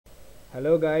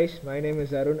Hello guys, my name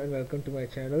is Arun and welcome to my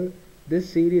channel. This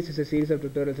series is a series of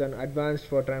tutorials on Advanced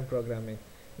Fortran programming.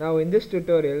 Now in this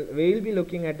tutorial we will be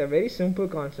looking at a very simple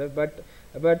concept, but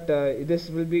this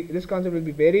concept will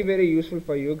be very useful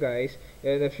for you guys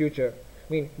in the future.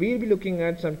 We will be looking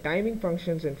at some timing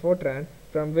functions in Fortran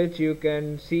from which you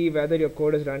can see whether your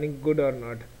code is running good or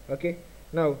not. Okay.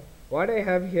 Now what I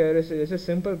have here is a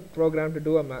simple program to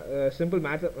do a simple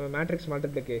matrix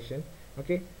multiplication.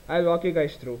 Okay, I'll walk you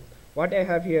guys through. What I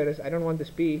have here is, I don't want this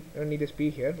p, I don't need this p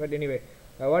here, but anyway,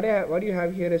 what you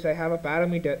have here is I have a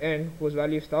parameter n whose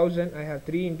value is 1000. I have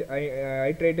three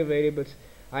iterative variables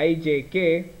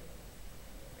ijk,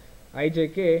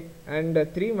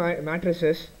 and three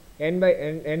matrices n by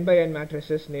n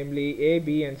matrices, namely a,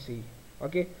 b, and c.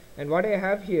 Okay, and what I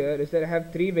have here is that I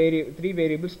have three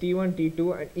variables t1,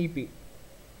 t2, and ep.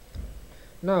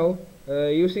 Now,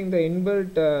 using the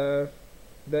inbuilt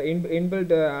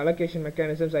allocation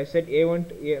mechanisms, I set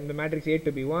the matrix A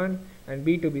to be 1 and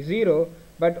B to be 0,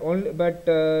 but in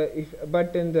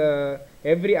the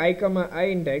every I comma I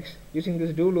index, using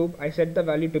this do loop, I set the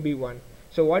value to be 1.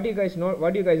 So what you guys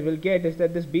will get is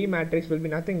that this B matrix will be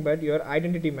nothing but your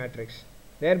identity matrix.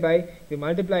 Thereby, if you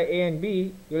multiply A and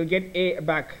B, you will get A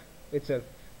back itself,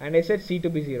 and I set C to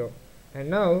be 0.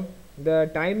 And now the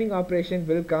timing operation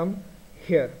will come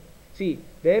here. See,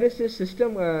 there is this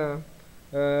system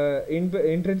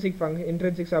intrinsic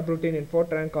subroutine in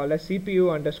Fortran called as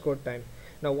CPU underscore time.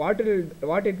 Now what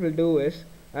it will do is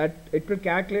it will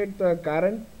calculate the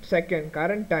current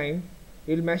time.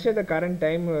 It will measure the current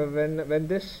time when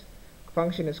this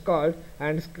function is called,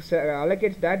 and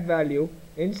allocates that value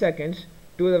in seconds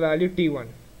to the value t1,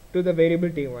 to the variable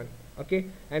t1. Okay,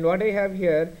 and what I have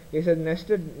here is a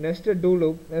nested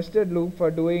loop for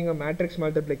doing a matrix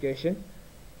multiplication.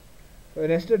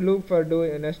 Nested loop for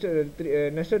doing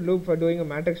a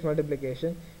matrix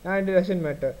multiplication, and it doesn't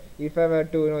matter if I were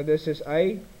to, this is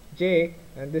I, j,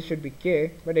 and this should be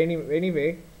k, but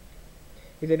anyway,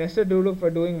 it's a nested do loop for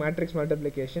doing matrix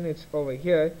multiplication. It's over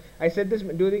here. I said this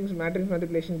doing matrix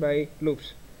multiplication by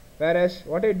loops, whereas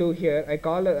what I do here, I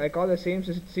call the same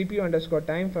CPU underscore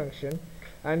time function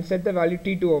and set the value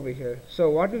t2 over here. So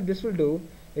what this will do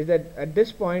is that at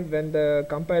this point, when the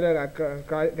compiler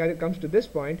comes to this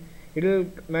point, it will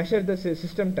measure the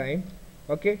system time.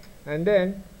 Okay, and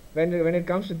then when it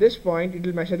comes to this point, it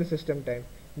will measure the system time.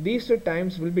 These two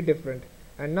times will be different.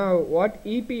 And now what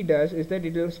EP does is that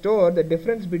it will store the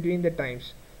difference between the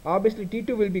times. Obviously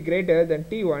t2 will be greater than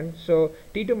t1, so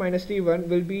t2 minus t1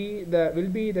 will be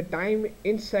the time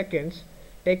in seconds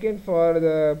taken for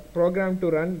the program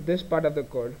to run this part of the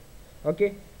code.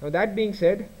 Okay, now that being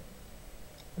said,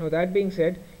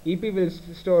 EP will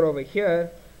store over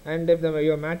here. And if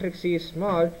your matrix C is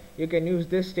small, you can use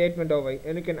this statement over,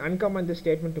 and you can uncomment this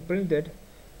statement to print it,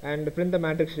 and print the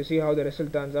matrix to see how the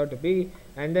result turns out to be.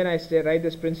 And then I write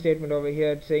this print statement over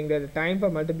here saying that the time for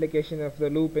multiplication of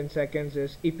the loop in seconds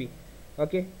is EP.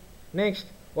 Okay, next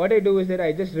what I do is that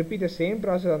I just repeat the same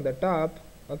process on the top.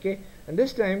 Okay, and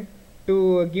this time,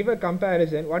 to give a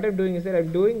comparison, what I'm doing is that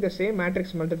I'm doing the same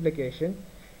matrix multiplication.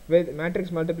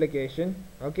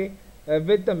 Okay,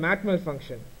 with the matmul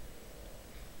function.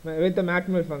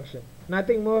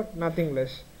 Nothing more, nothing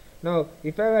less. Now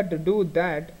if I were to do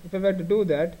that,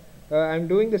 I'm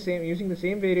doing the same, using the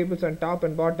same variables on top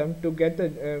and bottom to get the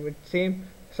same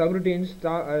subroutines,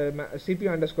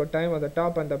 CPU underscore time on the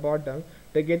top and the bottom,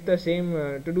 to get the same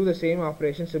to do the same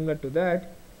operation similar to that.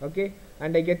 Okay,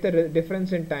 and I get the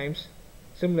difference in times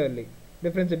similarly,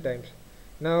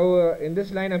 Now in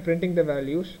this line I'm printing the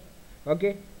values.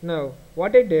 Okay, now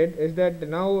what I did is that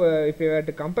now if you were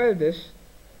to compile,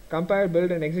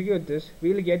 build and execute this,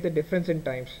 we will get the difference in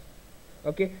times.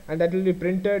 Okay, and that will be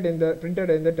printed in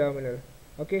the terminal.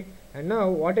 Okay, and now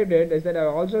what I did is that I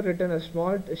also written a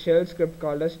small shell script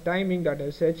called as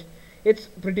timing.sh. It's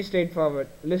pretty straightforward.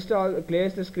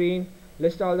 Clears the screen,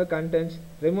 lists all the contents,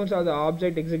 removes all the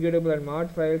object, executable, and mod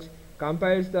files,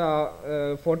 compiles the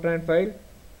Fortran file,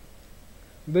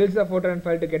 builds the Fortran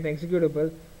file to get an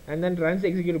executable, and then runs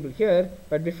the executable here.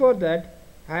 But before that,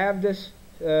 I have this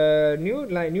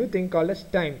new thing called as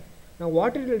time. Now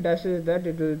what it will does is that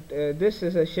this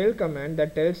is a shell command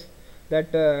that tells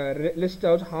lists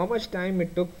out how much time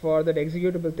it took for that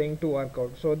executable thing to work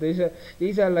out. So these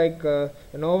are like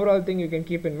an overall thing you can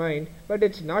keep in mind, but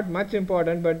it's not much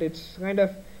important, but it's kind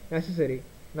of necessary.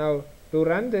 Now to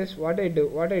run this, what I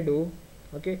do,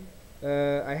 okay,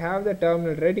 I have the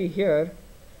terminal ready here.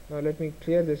 Now let me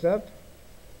clear this up.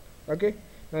 Okay,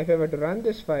 now if I were to run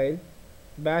this file,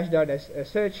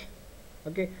 bash.sh,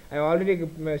 okay, I already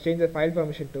changed the file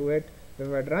permission to it. If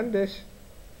I run this,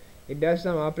 it does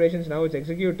some operations. Now it's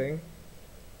executing,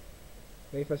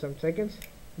 Wait for some seconds.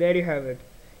 There you have it.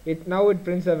 Now it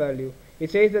prints the value.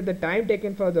 It says that the time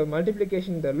taken for the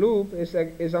multiplication in the loop is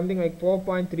something like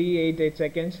 4.388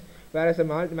 seconds, whereas the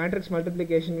matrix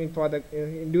multiplication for the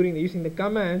during using the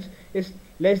commands is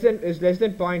less than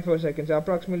zero point 0.4 seconds,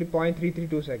 approximately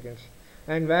 0.332 seconds.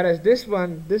 And whereas this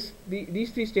one,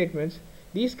 these three statements,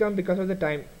 these come because of the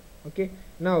time. Okay.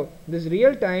 Now this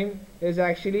real time is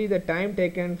actually the time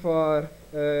taken for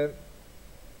the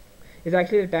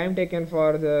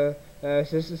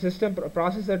system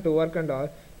processor to work and all.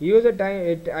 User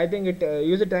time, I think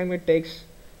user time it takes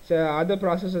other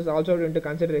processes also into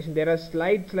consideration. There are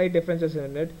slight differences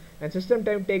in it, and system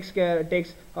time takes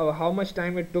how much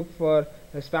time it took for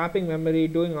swapping memory,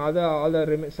 doing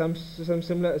some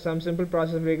simple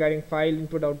process regarding file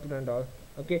input output and all.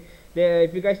 Okay,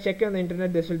 if you guys check on the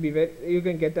internet, this will be you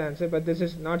can get the answer, but this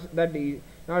is not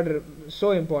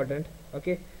so important.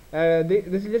 Okay.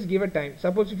 This will just give a time.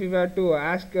 Suppose if you were to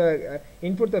ask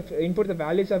input the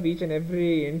values of each and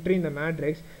every entry in the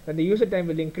matrix, then the user time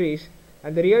will increase,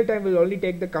 and the real time will only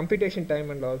take the computation time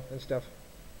and all and stuff.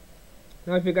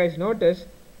 Now if you guys notice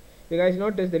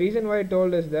the reason why I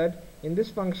told is that in this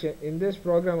function, in this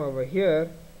program over here,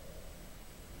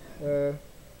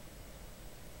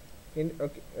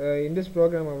 in this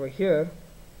program over here,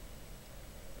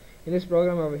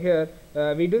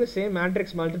 we do the same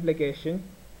matrix multiplication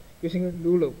using a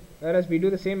do loop, whereas we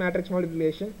do the same matrix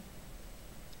multiplication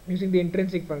using the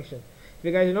intrinsic function. If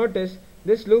you guys notice,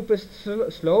 this loop is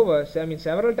slower,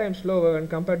 several times slower when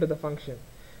compared to the function.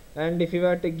 And if you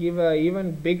were to give a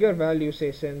even bigger value,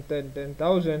 say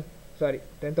 10,000, sorry,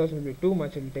 10,000 will be too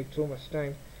much, it will take too much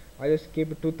time. I just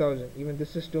keep it 2,000. Even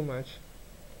this is too much.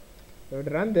 If I were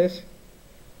to run this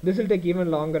will take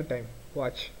even longer time.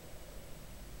 Watch.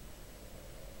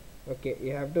 Okay,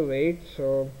 you have to wait.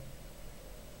 So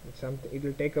it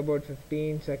will take about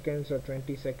 15 seconds or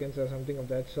 20 seconds or something of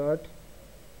that sort.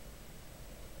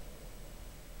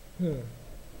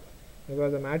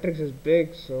 Because the matrix is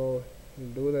big, so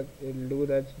it'll do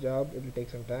that job. It will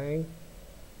take some time.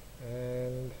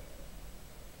 And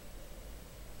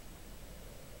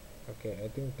okay, I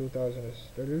think 2000 is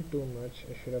a little too much.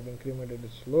 I should have incremented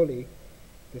it slowly.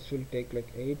 This will take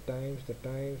like 8 times the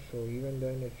time, so even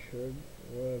then it should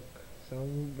work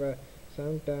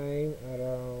sometime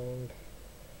around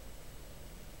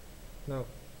now.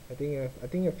 I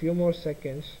think a few more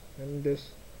seconds and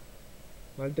this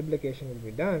multiplication will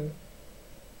be done.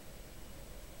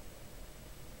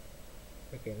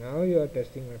 Okay, now you are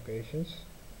testing my patience.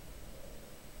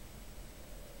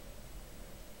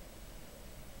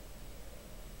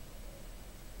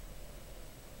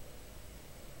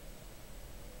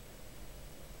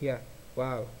 Yeah,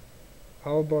 wow,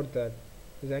 how about that?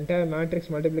 This entire matrix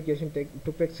multiplication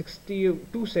took like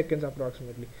 62 seconds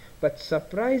approximately. But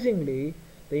surprisingly,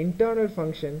 the internal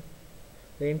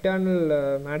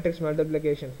matrix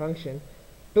multiplication function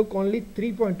took only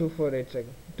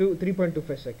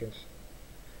 3.25 seconds.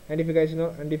 And if you guys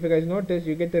notice,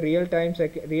 you get the real time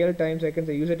seconds,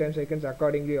 the user time seconds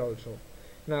accordingly also.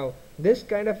 Now, this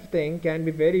kind of thing can be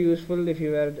very useful if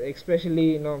you are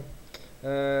especially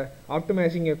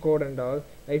optimizing your code and all.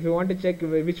 If you want to check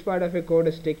which part of your code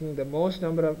is taking the most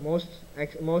time,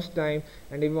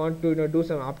 and if you want to do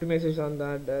some optimization on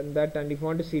that, and if you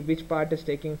want to see which part is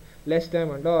taking less time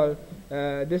and all,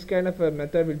 this kind of a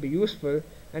method will be useful.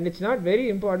 And it's not very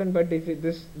important, but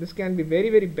this can be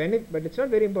but it's not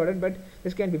very important, but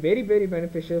this can be very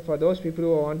beneficial for those people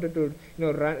who wanted to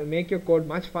make your code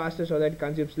much faster, so that it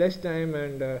consumes less time,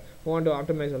 and who want to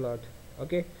optimize a lot.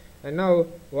 Okay. And now,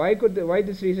 why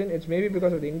this reason? It's maybe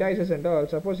because of the indices and all.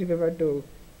 Suppose if I were to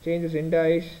change this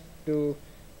indice to,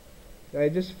 I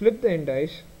just flip the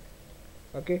indice.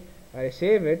 Okay, I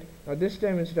save it. Now this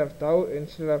time instead of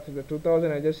the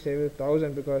 2000, I just save it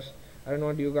 1000 because I don't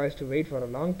want you guys to wait for a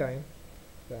long time.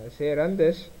 So I say run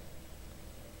this.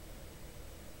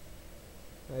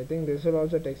 I think this will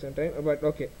also take some time, but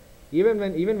okay. Even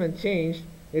when changed,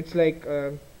 it's like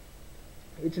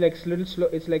little slow.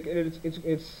 It's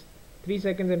 3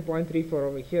 seconds and 0.34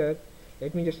 over here.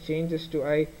 Let me just change this to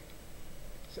I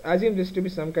assume this to be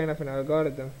some kind of an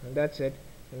algorithm, and that's it.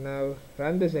 And now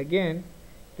run this again.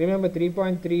 Remember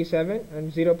 3.37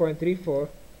 and 0.34.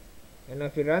 And now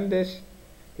if you run this,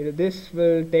 this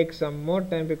will take some more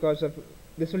time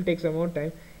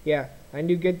Yeah, and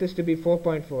you get this to be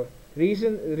 4.4.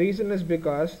 Reason is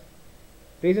because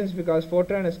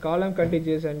Fortran is column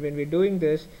contiguous, and when we're doing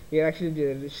this, we are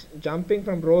actually jumping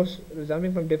from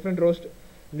different rows.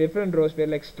 We're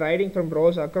like striding from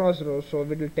rows across rows, so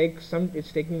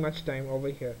it's taking much time over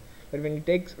here. But when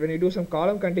you do some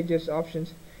column contiguous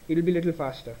options, it will be a little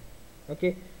faster.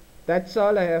 Okay, That's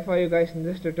all I have for you guys in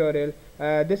this tutorial.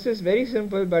 This is very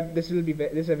simple, but this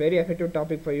is a very effective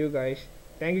topic for you guys.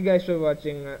 Thank you guys for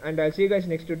watching, and I'll see you guys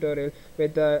next tutorial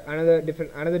with another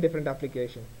different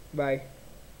application. Bye.